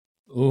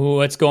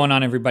What's going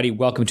on, everybody?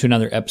 Welcome to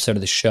another episode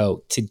of the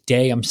show.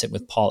 Today, I'm sitting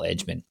with Paul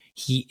Edgman.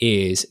 He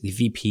is the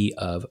VP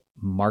of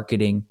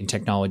Marketing and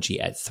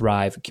Technology at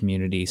Thrive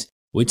Communities.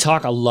 We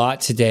talk a lot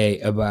today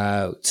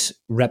about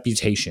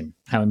reputation,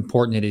 how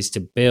important it is to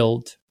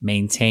build,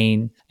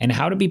 maintain, and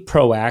how to be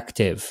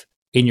proactive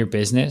in your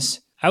business.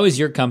 How is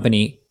your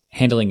company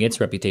handling its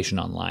reputation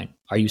online?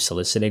 Are you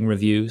soliciting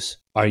reviews?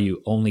 Are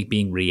you only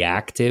being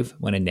reactive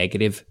when a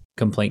negative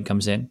complaint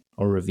comes in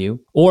or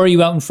review? Or are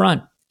you out in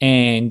front?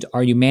 And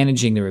are you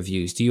managing the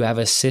reviews? Do you have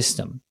a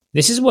system?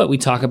 This is what we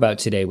talk about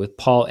today with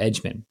Paul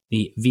Edgman,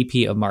 the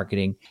VP of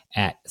Marketing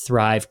at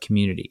Thrive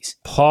Communities.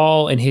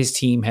 Paul and his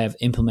team have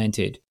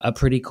implemented a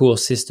pretty cool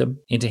system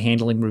into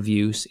handling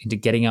reviews, into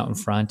getting out in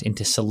front,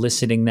 into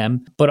soliciting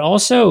them, but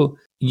also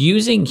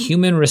using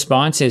human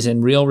responses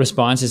and real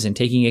responses and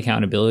taking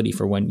accountability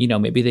for when,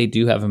 maybe they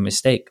do have a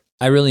mistake.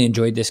 I really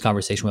enjoyed this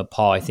conversation with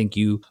Paul. I think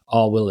you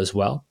all will as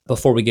well.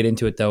 Before we get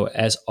into it, though,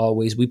 as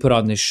always, we put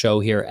on this show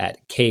here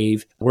at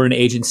Cave. We're an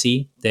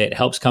agency that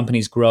helps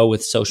companies grow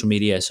with social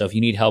media. So if you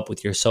need help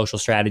with your social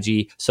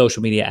strategy,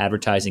 social media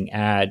advertising,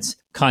 ads,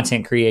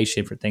 content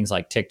creation for things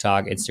like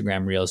TikTok,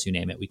 Instagram, Reels, you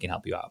name it, we can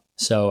help you out.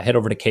 So head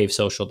over to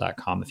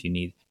cavesocial.com if you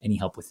need any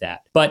help with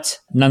that. But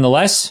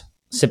nonetheless,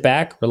 sit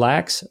back,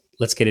 relax.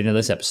 Let's get into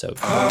this episode.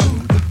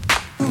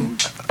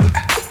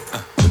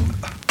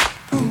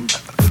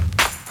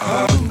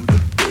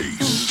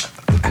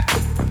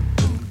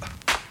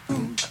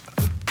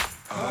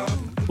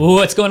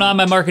 What's going on,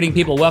 my marketing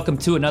people? Welcome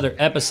to another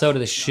episode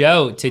of the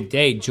show.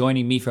 Today,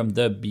 joining me from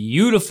the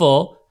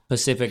beautiful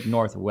Pacific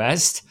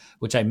Northwest,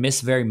 which I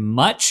miss very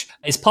much,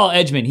 is Paul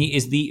Edgman. He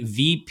is the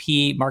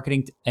VP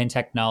Marketing and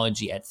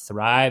Technology at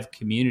Thrive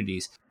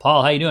Communities.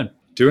 Paul, how you doing?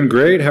 Doing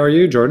great. How are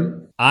you,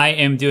 Jordan? I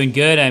am doing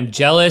good. I'm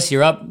jealous.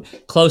 You're up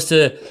close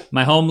to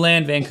my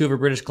homeland, Vancouver,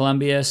 British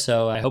Columbia.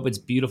 So I hope it's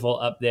beautiful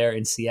up there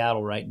in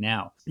Seattle right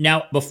now.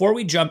 Now, before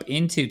we jump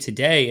into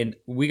today, and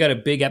we got a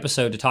big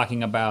episode to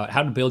talking about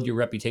how to build your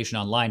reputation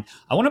online,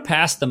 I want to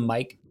pass the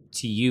mic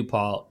to you,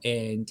 Paul,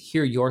 and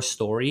hear your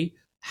story.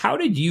 How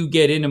did you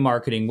get into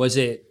marketing? Was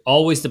it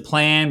always the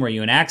plan? Were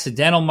you an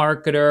accidental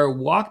marketer?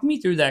 Walk me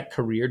through that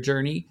career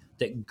journey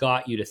that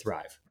got you to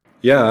Thrive.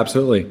 Yeah,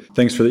 absolutely.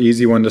 Thanks for the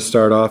easy one to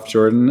start off,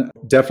 Jordan.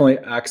 Definitely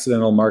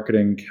accidental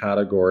marketing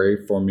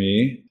category for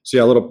me. So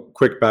yeah, a little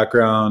quick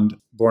background.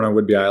 Born on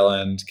Whidbey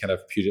Island, kind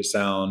of Puget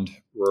Sound,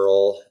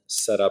 rural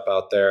setup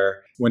out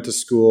there. Went to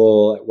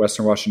school at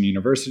Western Washington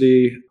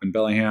University in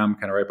Bellingham,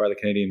 kind of right by the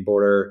Canadian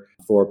border,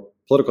 for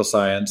political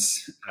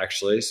science,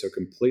 actually, so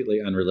completely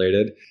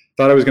unrelated.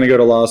 Thought I was going to go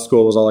to law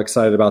school, was all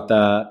excited about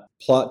that.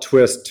 Plot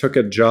twist, took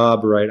a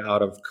job right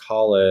out of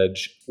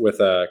college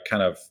with a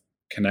kind of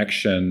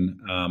connection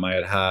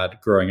I had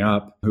growing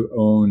up, who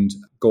owned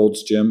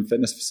Gold's Gym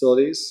fitness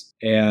facilities,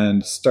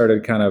 and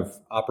started kind of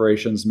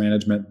operations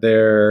management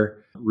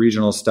there,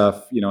 regional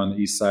stuff, on the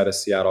east side of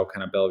Seattle,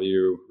 kind of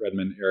Bellevue,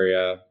 Redmond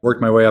area.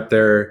 Worked my way up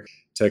there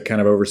to kind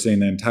of overseeing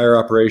the entire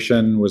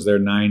operation, was there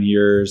 9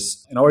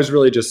 years, and always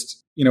really just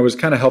was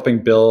kind of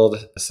helping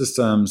build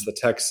systems, the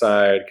tech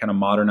side, kind of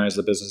modernize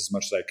the business as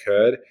much as I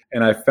could.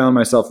 And I found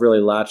myself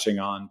really latching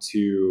on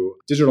to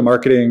digital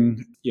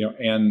marketing,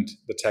 and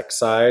the tech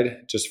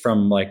side, just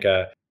from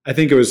I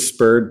think it was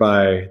spurred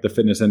by the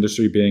fitness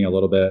industry being a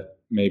little bit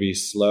maybe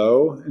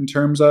slow in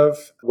terms of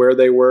where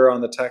they were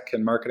on the tech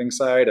and marketing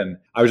side. And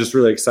I was just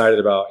really excited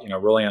about,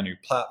 rolling out new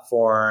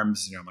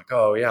platforms. I'm like,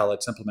 oh yeah,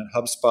 let's implement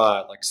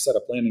HubSpot, set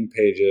up landing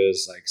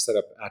pages, set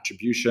up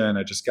attribution.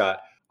 I just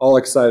got all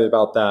excited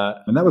about that.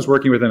 And that was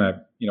working within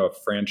a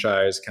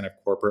franchise kind of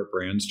corporate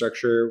brand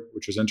structure,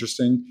 which was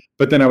interesting.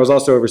 But then I was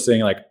also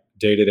overseeing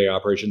day-to-day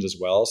operations as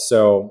well.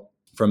 So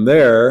from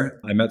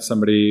there, I met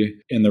somebody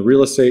in the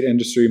real estate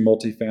industry,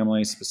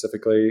 multifamily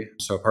specifically,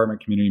 so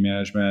apartment community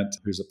management,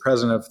 who's the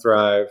president of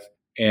Thrive,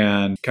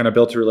 and kind of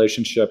built a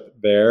relationship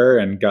there,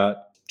 and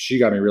she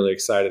got me really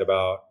excited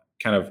about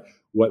kind of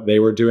what they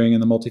were doing in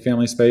the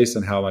multifamily space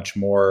and how much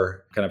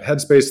more kind of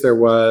headspace there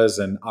was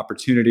and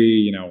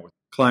opportunity, with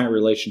client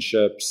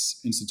relationships,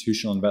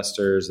 institutional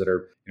investors that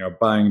are,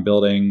 buying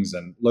buildings,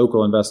 and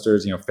local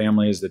investors,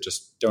 families that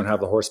just don't have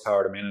the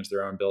horsepower to manage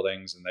their own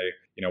buildings, and they,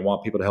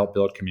 want people to help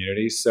build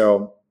communities.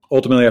 So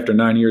ultimately, after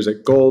 9 years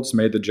at Gold's,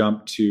 made the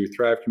jump to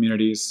Thrive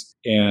Communities,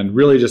 and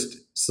really just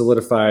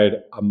solidified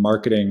a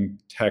marketing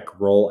tech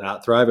role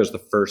at Thrive as the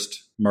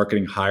first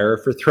marketing hire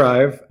for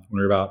Thrive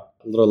when we were about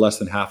a little less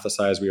than half the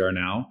size we are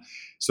now.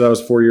 So that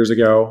was 4 years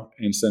ago.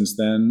 And since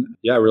then,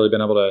 really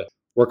been able to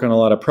work on a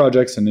lot of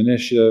projects and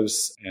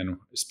initiatives, and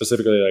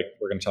specifically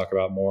we're going to talk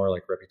about more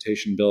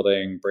reputation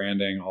building,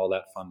 branding, all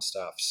that fun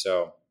stuff.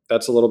 So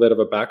that's a little bit of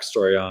a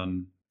backstory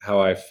on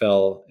how I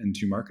fell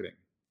into marketing.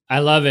 I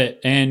love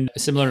it. And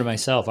similar to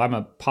myself, I'm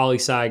a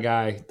poli-sci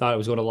guy, thought I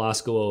was going to law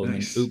school.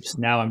 Nice. And oops,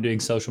 now I'm doing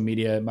social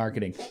media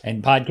marketing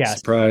and podcast.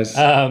 Surprise.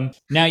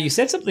 Now you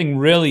said something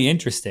really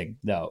interesting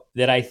though,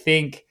 that I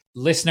think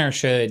listeners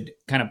should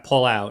kind of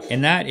pull out.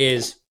 And that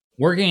is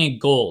working at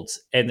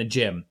Gold's and the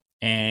gym.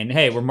 And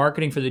hey, we're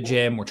marketing for the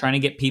gym. We're trying to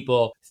get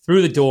people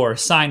through the door,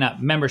 sign up,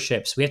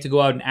 memberships. We have to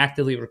go out and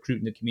actively recruit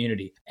in the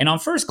community. And on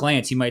first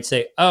glance, you might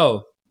say,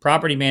 oh,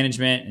 property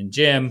management and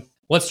gym,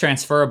 what's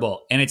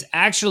transferable? And it's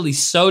actually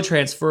so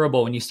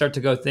transferable when you start to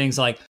go things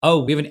like,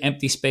 oh, we have an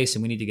empty space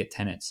and we need to get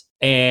tenants.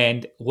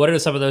 And what are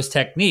some of those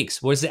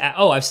techniques? What is it?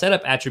 Oh, I've set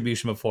up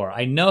attribution before.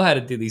 I know how to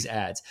do these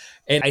ads.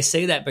 And I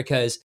say that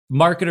because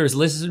marketers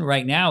listen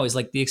right now is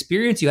like the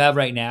experience you have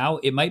right now.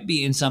 It might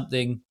be in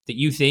something that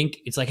you think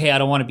it's like, hey, I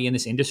don't want to be in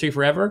this industry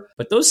forever.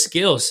 But those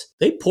skills,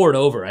 they poured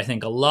over, I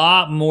think, a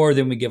lot more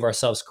than we give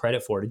ourselves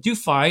credit for. Did you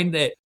find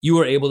that you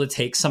were able to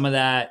take some of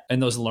that and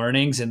those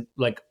learnings and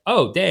like,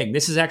 oh, dang,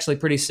 this is actually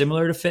pretty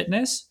similar to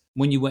fitness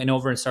when you went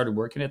over and started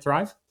working at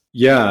Thrive?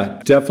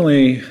 Yeah,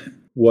 definitely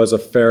was a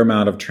fair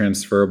amount of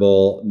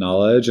transferable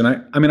knowledge.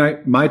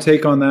 And my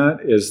take on that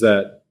is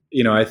that,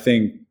 I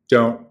think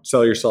don't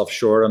sell yourself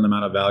short on the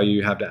amount of value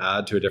you have to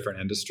add to a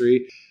different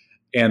industry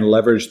and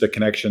leverage the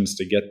connections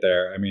to get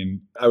there. I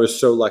mean, I was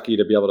so lucky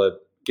to be able to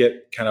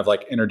get kind of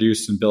like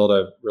introduced and build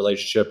a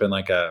relationship in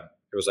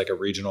it was like a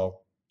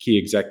regional key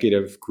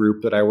executive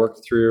group that I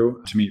worked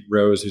through to meet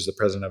Rose, who's the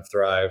president of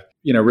Thrive,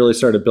 really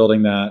started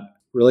building that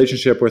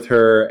relationship with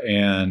her.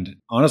 And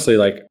honestly,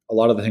 like a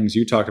lot of the things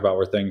you talked about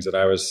were things that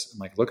I'm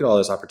like, look at all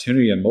this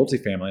opportunity in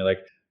multifamily. Like,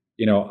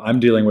 I'm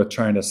dealing with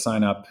trying to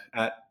sign up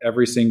at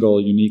every single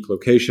unique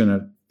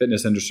location,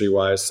 fitness industry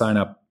wise, sign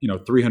up,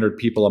 300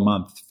 people a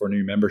month for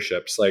new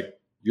memberships. Like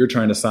you're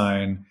trying to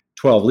sign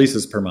 12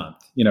 leases per month,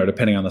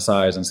 depending on the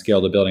size and scale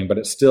of the building, but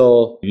it's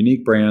still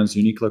unique brands,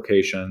 unique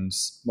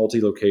locations,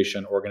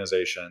 multi-location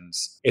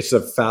organizations. It's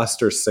a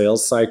faster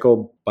sales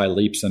cycle by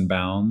leaps and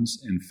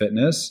bounds in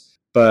fitness,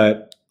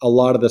 but a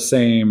lot of the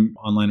same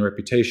online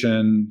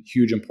reputation,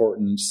 huge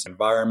importance,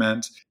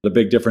 environment. The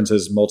big difference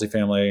is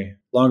multifamily,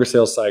 longer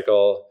sales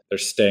cycle. They're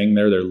staying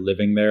there. They're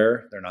living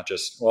there. They're not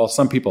just,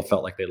 some people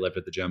felt like they lived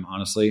at the gym,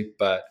 honestly.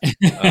 But,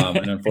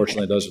 and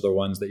unfortunately, those are the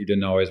ones that you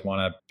didn't always want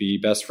to be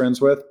best friends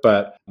with.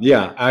 But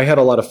yeah, I had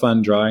a lot of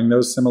fun drawing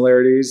those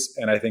similarities.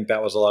 And I think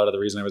that was a lot of the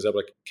reason I was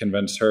able to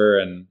convince her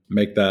and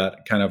make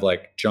that kind of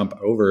like jump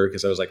over,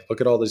 because I was like,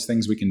 look at all these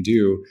things we can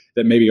do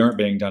that maybe aren't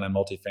being done in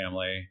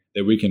multifamily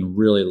that we can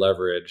really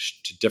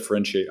leverage to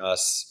differentiate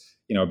us,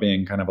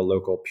 being kind of a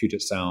local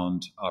Puget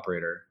Sound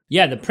operator.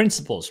 Yeah, the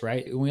principles,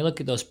 right? When we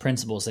look at those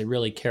principles, they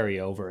really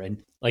carry over.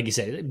 And like you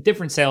said,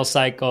 different sales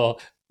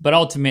cycle, but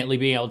ultimately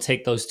being able to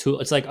take those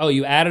tools. It's like, oh,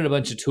 you added a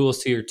bunch of tools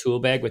to your tool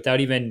bag without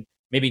even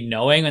maybe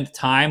knowing at the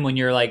time when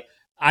you're like,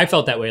 I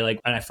felt that way. Like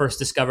when I first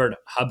discovered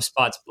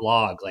HubSpot's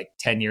blog like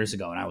 10 years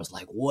ago, and I was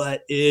like,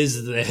 what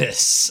is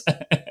this?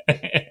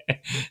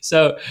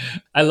 So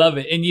I love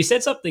it. And you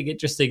said something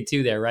interesting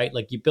too there, right?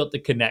 Like you built the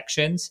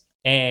connections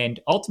and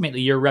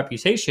ultimately your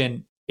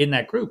reputation in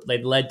that group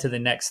led to the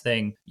next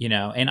thing,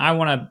 and I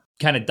want to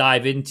kind of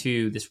dive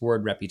into this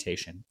word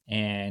reputation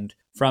and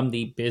from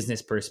the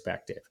business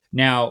perspective.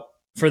 Now,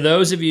 for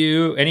those of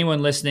you,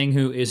 anyone listening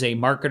who is a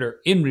marketer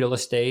in real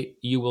estate,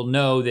 you will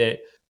know that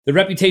the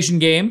reputation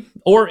game,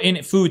 or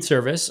in food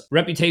service,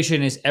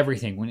 reputation is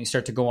everything when you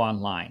start to go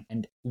online.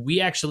 And we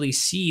actually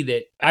see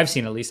that, I've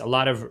seen at least a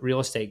lot of real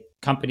estate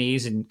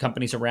companies and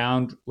companies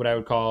around what I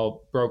would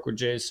call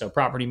brokerages, so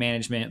property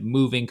management,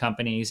 moving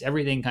companies,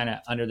 everything kind of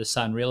under the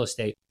sun real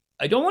estate.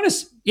 I don't want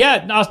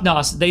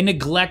to, they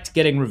neglect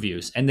getting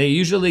reviews, and they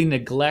usually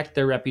neglect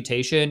their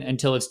reputation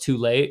until it's too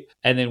late.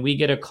 And then we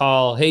get a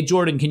call, hey,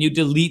 Jordan, can you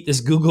delete this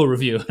Google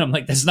review? And I'm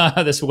like, that's not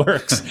how this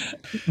works.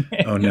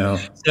 Oh, no.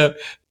 So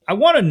I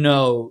want to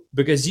know,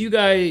 because you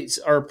guys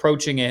are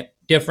approaching it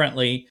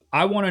differently.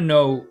 I want to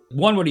know,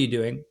 one, what are you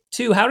doing?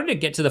 Two, how did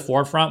it get to the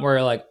forefront where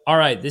you're like, all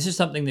right, this is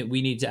something that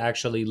we need to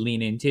actually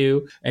lean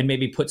into and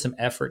maybe put some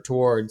effort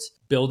towards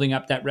building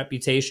up that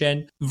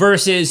reputation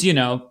versus,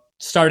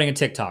 starting a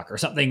TikTok or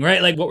something,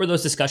 right? Like what were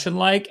those discussions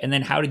like? And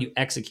then how did you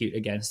execute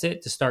against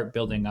it to start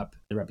building up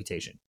the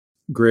reputation?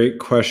 Great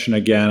question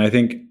again. I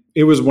think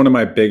it was one of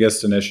my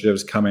biggest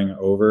initiatives coming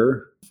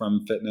over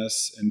from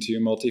fitness into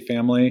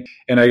multifamily.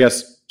 And I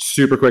guess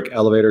super quick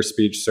elevator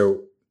speech.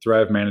 So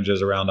Thrive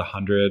manages around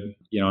 100,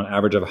 an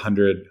average of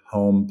 100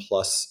 home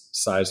plus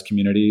size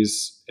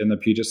communities in the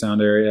Puget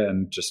Sound area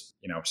and just,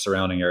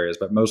 surrounding areas,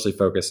 but mostly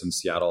focused in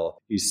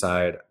Seattle, East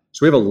Side.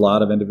 So we have a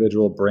lot of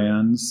individual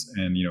brands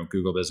and,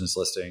 Google business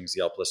listings,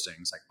 Yelp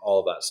listings, like all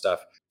of that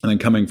stuff. And then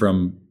coming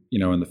from,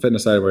 in the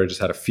fitness side where I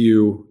just had a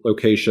few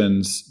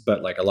locations,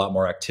 but like a lot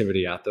more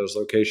activity at those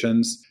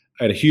locations.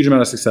 I had a huge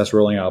amount of success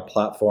rolling out a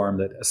platform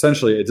that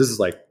essentially, this is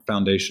like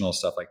foundational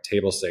stuff, like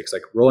table stakes,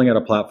 like rolling out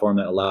a platform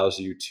that allows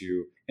you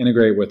to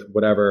integrate with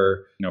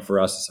whatever,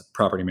 for us, it's a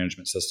property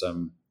management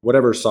system,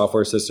 whatever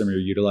software system you're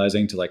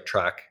utilizing to like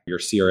track your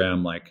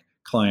CRM, like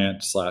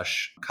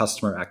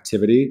client/customer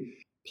activity.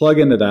 Plug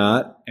into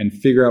that and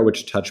figure out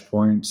which touch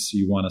points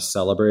you want to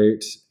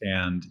celebrate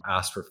and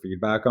ask for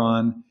feedback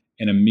on,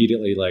 and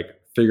immediately like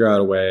figure out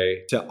a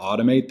way to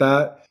automate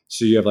that.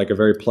 So you have like a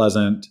very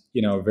pleasant,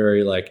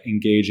 very like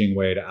engaging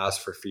way to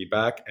ask for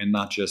feedback and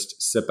not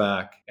just sit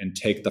back and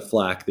take the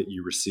flack that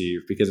you receive,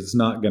 because it's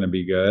not going to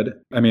be good.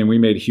 I mean, we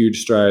made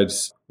huge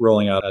strides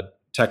rolling out a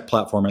tech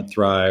platform at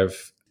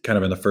Thrive kind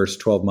of in the first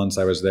 12 months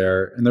I was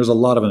there. And there's a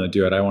lot of them that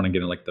do it. I don't want to get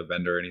into like the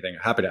vendor or anything.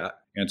 Happy to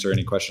answer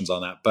any questions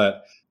on that,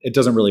 but it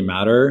doesn't really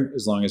matter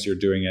as long as you're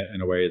doing it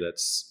in a way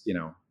that's,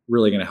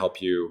 really going to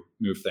help you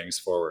move things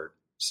forward.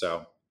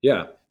 So,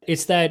 yeah.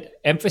 It's that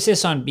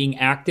emphasis on being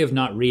active,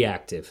 not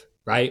reactive,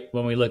 right?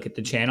 When we look at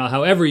the channel,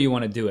 however you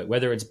want to do it,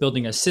 whether it's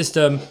building a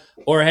system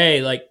or,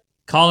 hey, like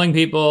calling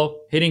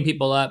people, hitting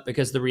people up,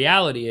 because the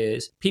reality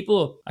is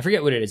people, I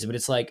forget what it is, but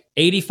it's like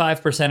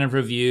 85% of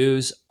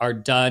reviews are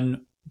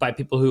done by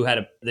people who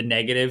had the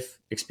negative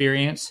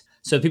experience.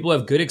 So people who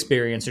have good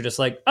experience are just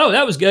like, oh,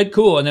 that was good,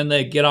 cool. And then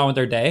they get on with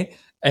their day.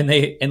 And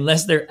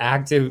unless they're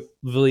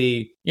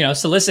actively,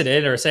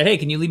 solicited or say, hey,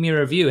 can you leave me a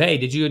review? Hey,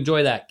 did you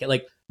enjoy that?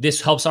 Like,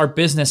 this helps our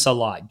business a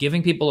lot,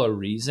 giving people a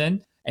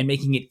reason and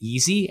making it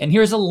easy. And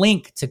here's a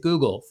link to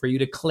Google for you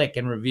to click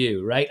and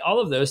review, right? All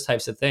of those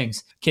types of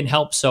things can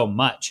help so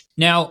much.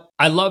 Now,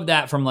 I love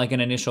that from like an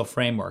initial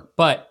framework,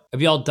 but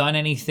have y'all done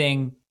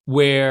anything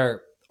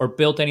or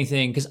built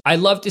anything? Because I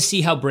love to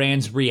see how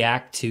brands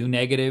react to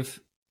negative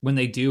when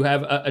they do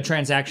have a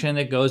transaction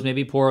that goes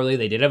maybe poorly.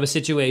 They did have a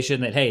situation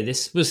that, hey,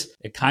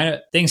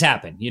 things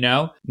happen,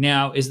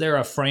 Now, is there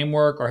a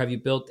framework, or have you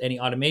built any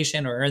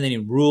automation or any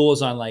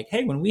rules on like,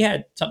 hey, when we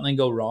had something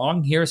go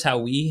wrong, here's how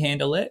we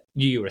handle it?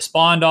 Do you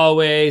respond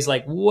always?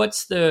 Like,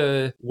 what's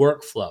the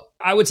workflow?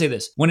 I would say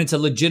this: when it's a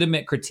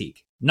legitimate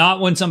critique, not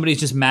when somebody's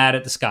just mad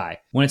at the sky.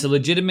 When it's a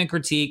legitimate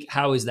critique,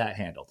 how is that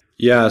handled?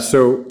 Yeah.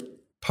 So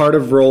part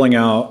of rolling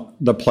out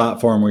the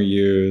platform we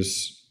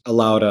use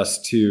allowed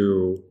us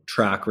to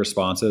track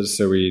responses.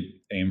 So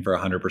we aim for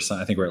 100%.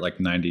 I think we're at like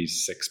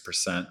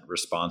 96%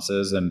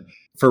 responses. And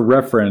for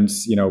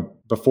reference,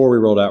 before we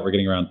rolled out, we're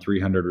getting around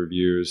 300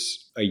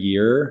 reviews a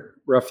year,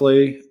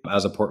 roughly,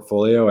 as a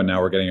portfolio. And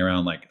now we're getting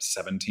around like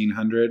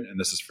 1,700. And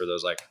this is for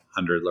those like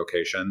 100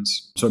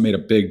 locations. So it made a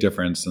big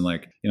difference. And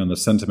like, the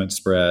sentiment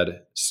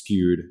spread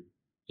skewed,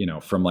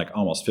 from like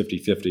almost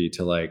 50-50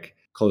 to like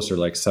closer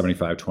like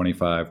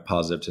 75-25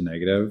 positive to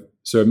negative.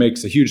 So it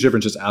makes a huge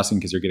difference just asking,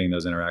 because you're getting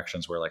those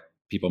interactions where like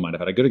people might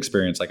have had a good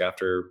experience, like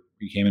after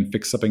we came and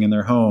fixed something in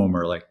their home,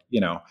 or like,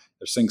 their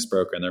sink's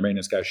broken, their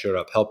maintenance guy showed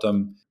up, helped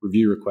them,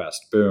 review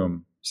request,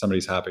 boom,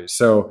 somebody's happy.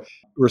 So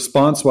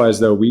response wise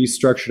though, we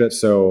structured it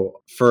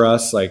so for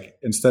us, like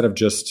instead of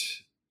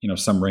just,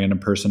 some random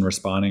person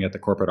responding at the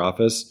corporate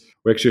office,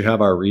 we actually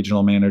have our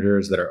regional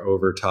managers that are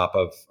over top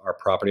of our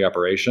property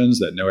operations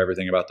that know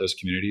everything about those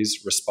communities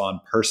respond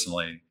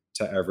personally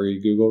to every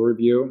Google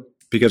review,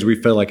 because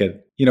we feel like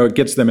it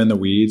gets them in the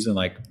weeds and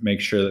like make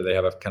sure that they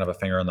have a kind of a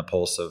finger on the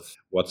pulse of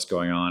what's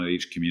going on at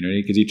each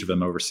community, because each of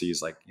them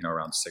oversees like,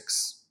 around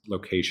 6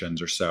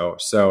 locations or so.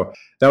 So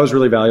that was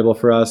really valuable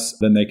for us.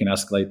 Then they can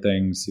escalate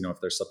things,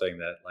 if there's something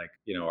that like,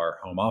 our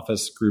home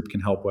office group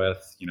can help with,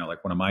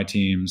 like one of my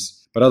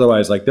teams. But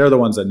otherwise, like they're the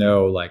ones that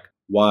know like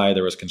why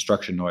there was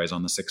construction noise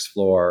on the 6th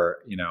floor,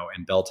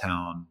 in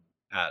Belltown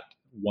at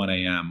 1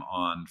 a.m.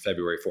 on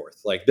February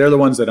 4th. Like they're the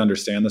ones that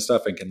understand the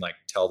stuff and can like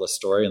tell the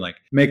story and like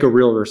make a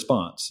real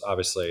response,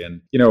 obviously.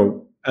 And,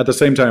 at the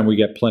same time, we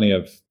get plenty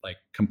of like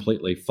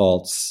completely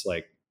false,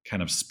 like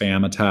kind of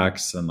spam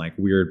attacks and like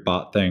weird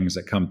bot things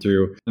that come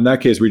through. In that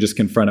case, we just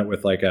confront it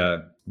with like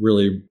a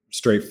really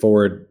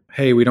straightforward,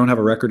 hey, we don't have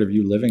a record of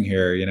you living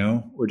here.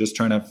 We're just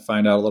trying to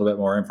find out a little bit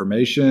more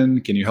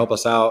information. Can you help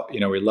us out?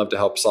 We'd love to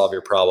help solve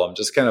your problem.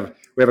 Just kind of,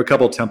 we have a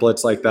couple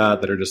templates like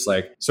that are just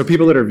like, so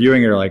people that are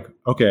viewing it are like,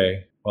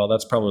 okay, well,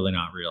 that's probably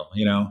not real.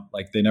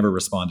 Like they never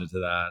responded to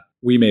that.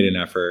 We made an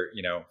effort,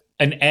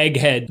 An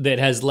egghead that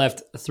has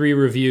left 3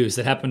 reviews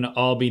that happen to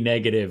all be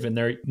negative, and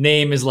their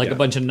name is like a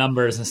bunch of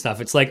numbers and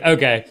stuff. It's like,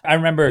 okay. I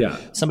remember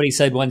somebody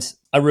said once,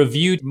 a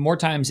review, more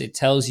times it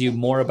tells you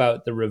more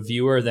about the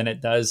reviewer than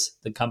it does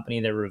the company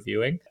they're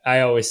reviewing.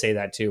 I always say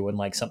that too when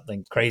like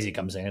something crazy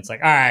comes in. It's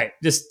like, all right,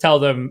 just tell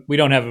them we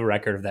don't have a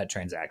record of that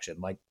transaction.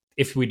 Like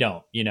if we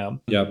don't,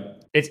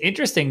 Yep. It's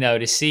interesting though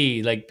to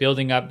see like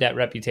building up that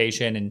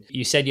reputation. And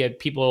you said you had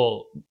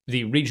people,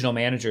 the regional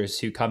managers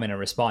who come in and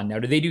respond. Now,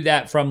 do they do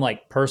that from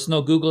like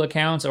personal Google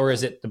accounts, or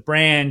is it the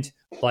brand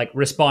like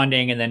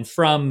responding and then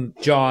from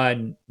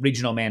John,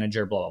 regional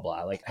manager, blah, blah,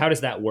 blah? Like how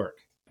does that work?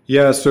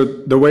 Yeah. So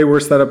the way we're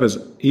set up is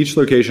each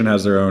location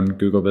has their own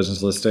Google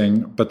business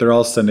listing, but they're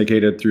all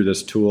syndicated through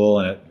this tool.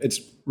 And it's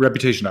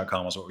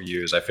reputation.com is what we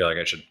use. I feel like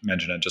I should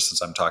mention it just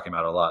since I'm talking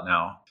about it a lot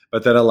now.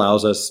 But that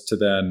allows us to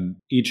then,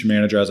 each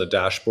manager has a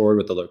dashboard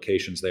with the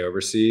locations they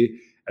oversee,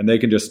 and they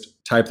can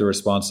just type the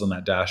responses on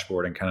that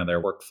dashboard and kind of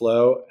their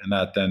workflow. And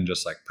that then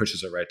just like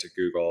pushes it right to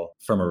Google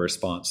from a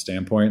response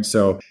standpoint.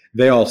 So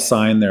they all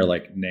sign their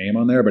like name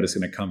on there, but it's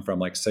going to come from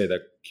like, say the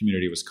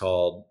community was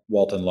called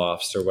Walton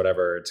Lofts or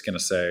whatever. It's going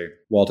to say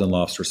Walton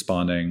Lofts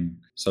responding,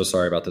 so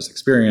sorry about this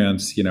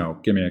experience,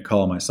 give me a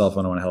call on my cell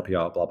phone. I want to help you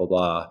out, blah, blah,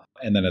 blah.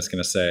 And then it's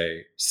going to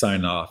say,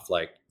 sign off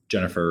like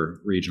Jennifer,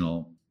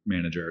 regional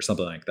manager or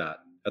something like that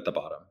at the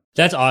bottom.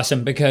 That's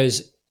awesome,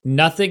 because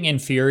nothing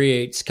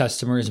infuriates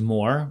customers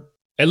more,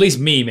 at least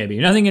me, maybe.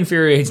 Nothing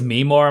infuriates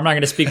me more. I'm not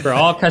going to speak for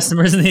all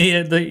customers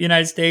in the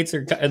United States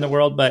or in the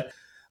world, but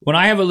when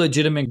I have a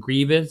legitimate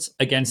grievance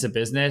against a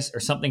business or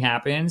something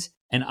happens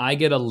and I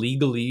get a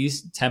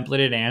legalese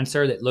templated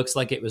answer that looks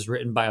like it was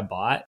written by a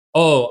bot,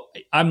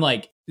 I'm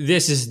like,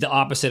 this is the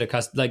opposite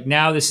of like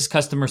now this is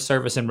customer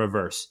service in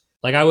reverse.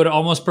 Like I would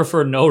almost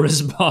prefer no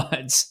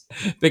response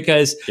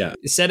because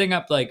setting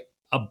up like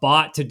a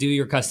bot to do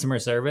your customer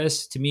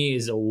service to me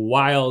is a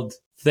wild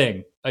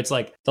thing. It's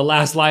like the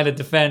last line of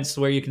defense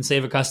where you can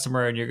save a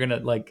customer and you're going to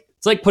like,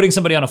 it's like putting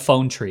somebody on a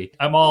phone tree.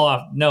 I'm all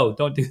off. No,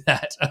 don't do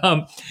that.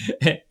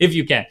 If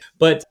you can.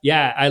 But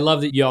yeah, I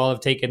love that you all have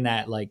taken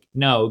that. Like,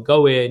 no,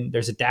 go in.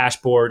 There's a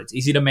dashboard. It's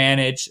easy to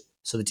manage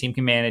so the team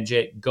can manage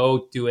it.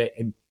 Go do it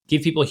and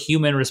give people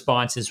human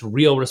responses,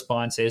 real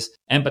responses,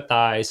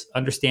 empathize,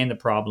 understand the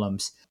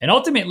problems. And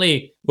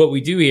ultimately, what we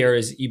do here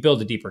is you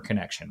build a deeper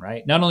connection,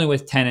 right? Not only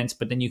with tenants,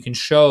 but then you can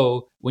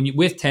show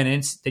with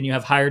tenants, then you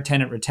have higher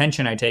tenant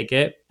retention, I take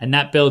it. And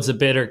that builds a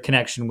better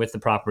connection with the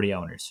property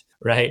owners,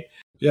 right?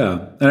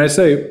 Yeah. And I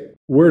say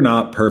we're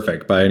not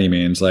perfect by any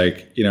means.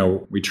 Like,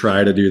 we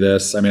try to do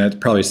this. I mean, it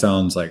probably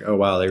sounds like, oh,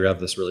 wow, they have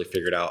this really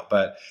figured out.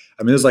 But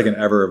I mean, this is like an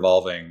ever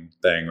evolving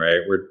thing, right?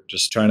 We're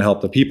just trying to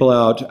help the people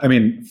out. I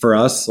mean, for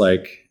us,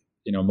 like,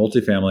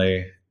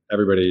 multifamily,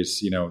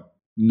 everybody's,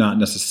 not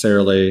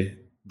necessarily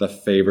the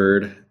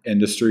favored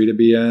industry to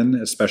be in,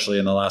 especially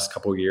in the last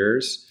couple of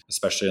years,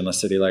 especially in a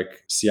city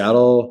like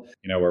Seattle,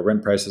 where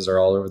rent prices are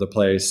all over the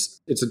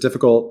place. It's a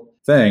difficult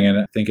thing. And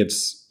I think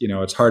it's,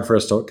 it's hard for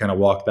us to kind of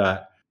walk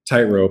that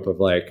tightrope of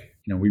like,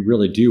 we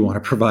really do want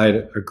to provide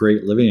a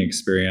great living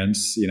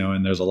experience,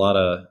 and there's a lot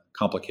of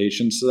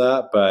complications to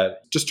that,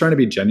 but just trying to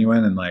be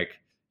genuine and like,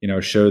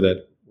 show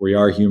that we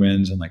are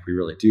humans and like we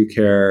really do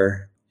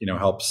care,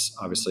 helps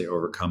obviously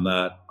overcome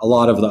that. A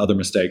lot of the other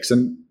mistakes.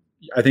 And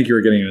I think you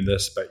were getting into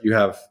this, but you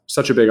have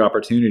such a big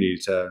opportunity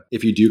to,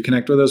 if you do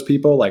connect with those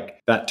people, like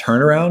that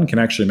turnaround can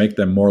actually make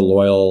them more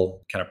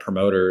loyal kind of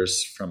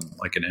promoters from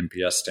like an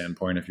NPS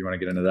standpoint, if you want to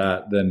get into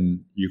that,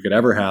 than you could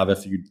ever have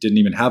if you didn't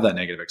even have that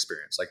negative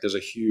experience. Like there's a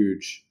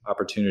huge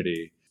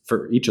opportunity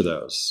for each of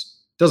those.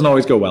 Doesn't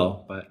always go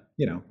well, but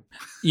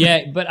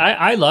Yeah, but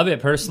I love it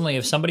personally.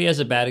 If somebody has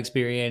a bad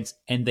experience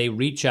and they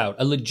reach out,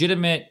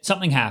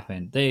 something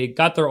happened, they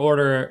got their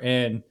order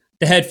and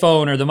the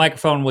headphone or the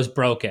microphone was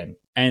broken.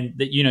 And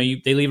that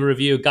they leave a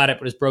review, got it,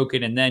 but it's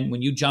broken. And then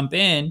when you jump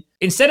in,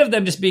 instead of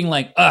them just being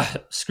like,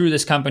 screw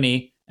this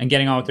company and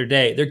getting on with their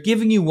day, they're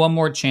giving you one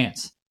more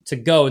chance to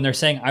go. And they're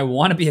saying, I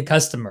want to be a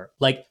customer.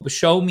 Like,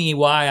 show me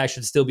why I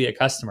should still be a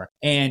customer.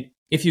 And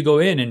if you go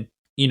in and,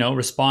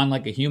 respond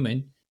like a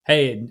human,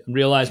 hey,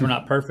 realize we're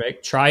not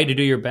perfect, try to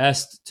do your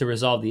best to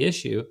resolve the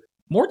issue.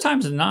 More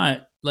times than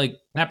not, like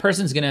that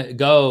person's going to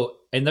go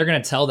and they're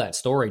going to tell that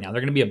story now.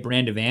 They're going to be a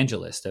brand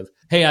evangelist of,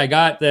 hey, I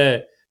got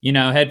the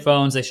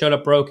headphones, they showed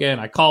up broken.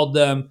 I called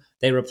them,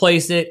 they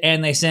replaced it,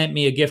 and they sent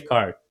me a gift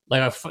card,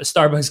 like a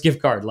Starbucks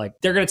gift card. Like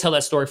they're going to tell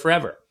that story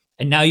forever.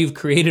 And now you've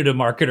created a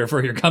marketer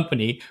for your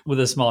company with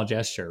a small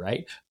gesture,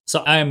 right?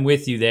 So I'm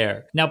with you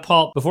there. Now,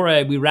 Paul, before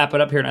we wrap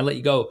it up here and I let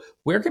you go,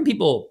 where can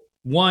people,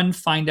 one,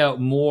 find out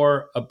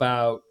more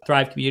about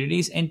Thrive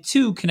Communities, and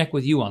two, connect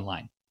with you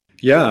online?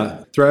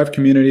 Yeah,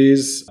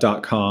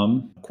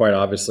 thrivecommunities.com quite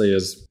obviously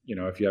is,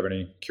 if you have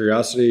any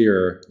curiosity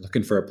or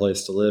looking for a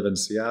place to live in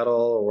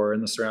Seattle or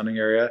in the surrounding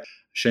area,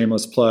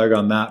 shameless plug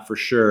on that for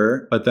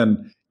sure. But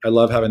then I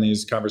love having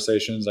these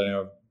conversations. I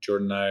know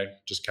Jordan and I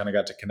just kind of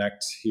got to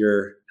connect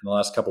here in the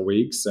last couple of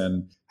weeks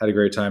and had a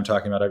great time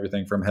talking about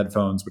everything from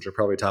headphones, which are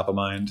probably top of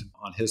mind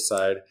on his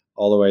side,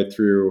 all the way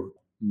through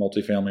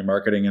multifamily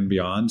marketing and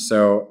beyond.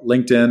 So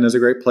LinkedIn is a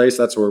great place.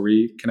 That's where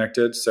we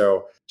connected.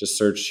 So just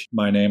search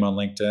my name on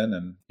LinkedIn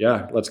and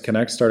let's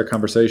connect, start a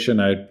conversation.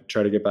 I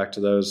try to get back to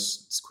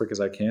those as quick as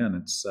I can.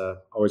 It's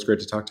always great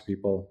to talk to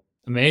people.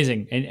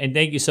 Amazing. And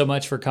thank you so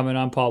much for coming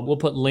on, Paul. We'll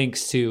put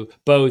links to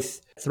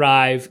both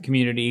Thrive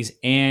Communities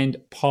and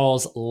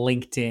Paul's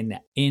LinkedIn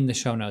in the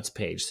show notes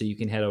page. So you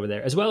can head over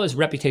there, as well as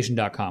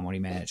reputation.com what he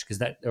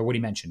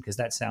mentioned, because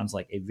that sounds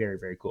like a very,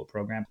 very cool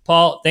program.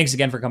 Paul, thanks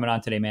again for coming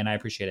on today, man. I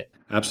appreciate it.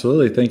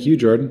 Absolutely. Thank you,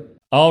 Jordan.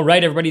 All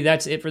right, everybody.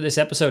 That's it for this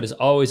episode. As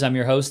always, I'm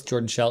your host,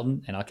 Jordan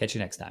Shelton, and I'll catch you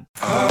next time.